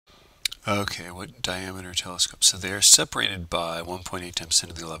Okay, what diameter telescope? So they're separated by 1.8 times 10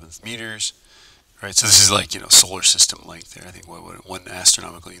 to the 11th meters, right? So this is like, solar system length there. I think what one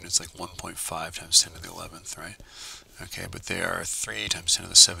astronomical unit is like 1.5 times 10 to the 11th, right? Okay, but they are 3 times 10 to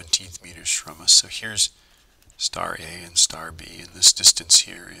the 17th meters from us. So here's star A and star B, and this distance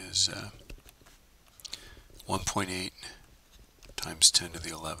here is 1.8 times 10 to the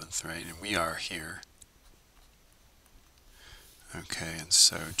 11th, right? And we are here. Okay, and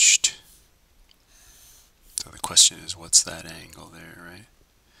so the question is, what's that angle there, right?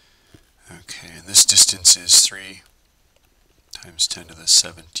 Okay, and this distance is 3 times 10 to the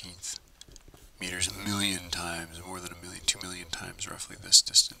 17th meters, a million times, more than a million, 2 million times roughly this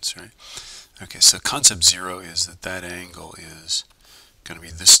distance, right? Okay, so concept zero is that angle is going to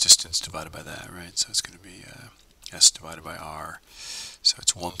be this distance divided by that, right? So it's going to be S divided by R. So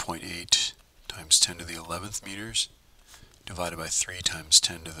it's 1.8 times 10 to the 11th meters divided by 3 times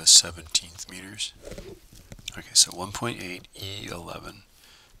 10 to the 17th meters. Okay, so 1.8 E11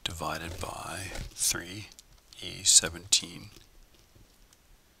 divided by 3 E17.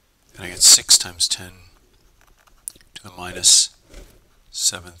 And I get 6 times 10 to the minus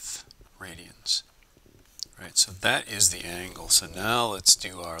 7th radians. Right, so that is the angle. So now let's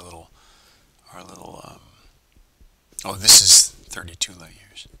do our little oh, this is 32 light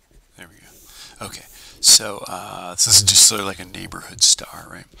years. There we go. Okay, so this is just sort of like a neighborhood star,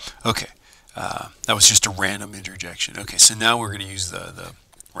 right? Okay, that was just a random interjection. Okay, so now we're going to use the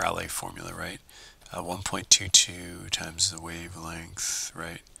Rayleigh formula, right? 1.22 times the wavelength,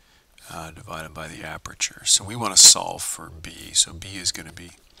 right, divided by the aperture. So we want to solve for B. So B is going to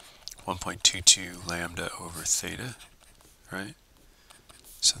be 1.22 lambda over theta, right?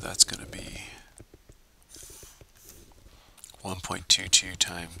 So that's going to be 1.22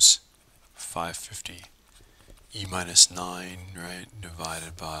 times 550 E minus 9, right,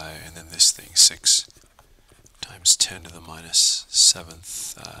 divided by, and then this thing, 6 times 10 to the minus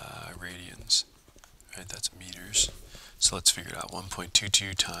 7th radians, right, that's meters. So let's figure it out.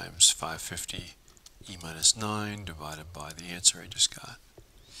 1.22 times 550 E minus 9 divided by the answer I just got.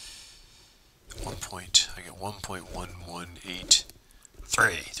 I get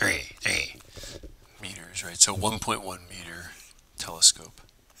 1.1183 meters, right? So 1.1 meter telescope.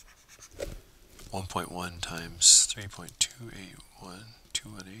 1.1 times 3.281,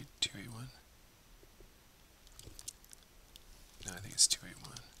 218. No, I think it's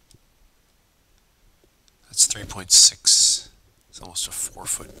 281. That's 3.6. It's almost a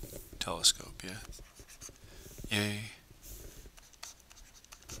 4-foot telescope, yeah? Yay.